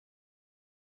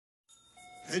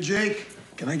Hey, Jake,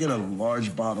 can I get a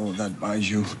large bottle of that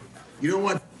baijiu? You know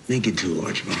what? Make it 2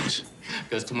 large bottles.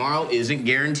 Because tomorrow isn't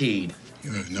guaranteed.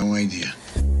 You have no idea.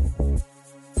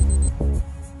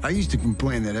 I used to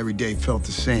complain that every day felt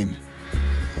the same.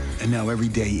 And now every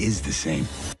day is the same.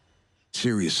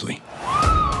 Seriously.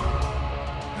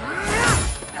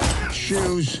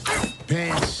 Shoes,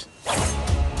 pants,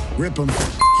 rip them,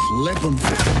 flip them.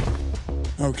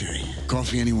 Okay,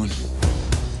 coffee, anyone?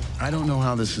 I don't know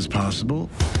how this is possible,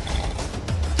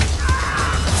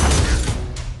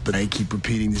 but I keep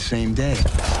repeating the same day.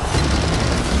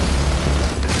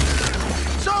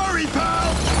 Sorry,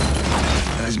 pal!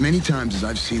 As many times as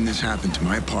I've seen this happen to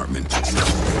my apartment, I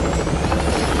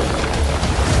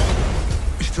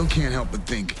still can't help but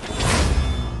think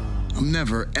I'm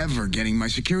never, ever getting my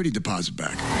security deposit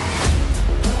back.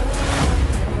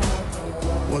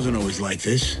 Wasn't always like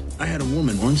this. I had a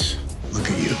woman once. Look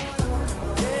at you.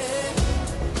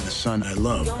 The son I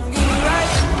love.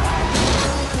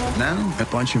 Now, a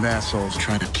bunch of assholes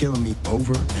trying to kill me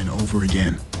over and over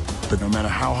again. But no matter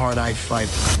how hard I fight,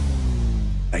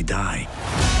 I die.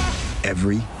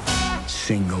 Every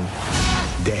single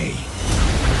day.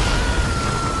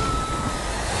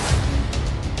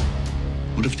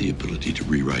 What if the ability to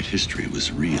rewrite history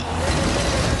was real?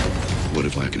 What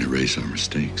if I can erase our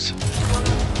mistakes?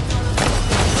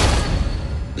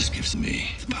 This gives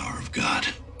me the power of God.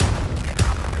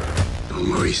 Don't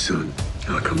worry, son.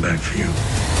 I'll come back for you.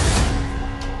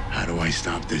 How do I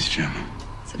stop this, Jim?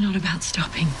 It's not about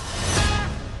stopping.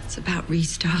 It's about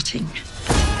restarting.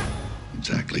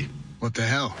 Exactly. What the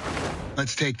hell?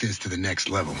 Let's take this to the next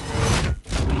level.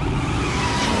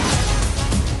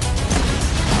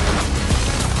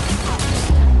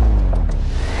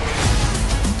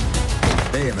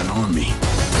 They have an army.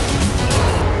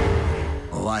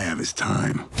 All I have is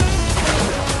time.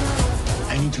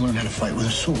 I need to learn how to fight with a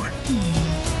sword.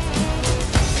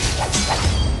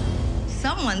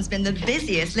 Someone's been the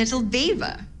busiest little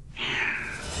beaver.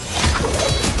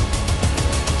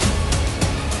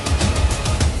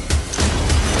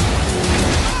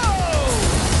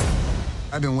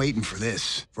 I've been waiting for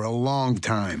this for a long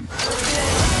time.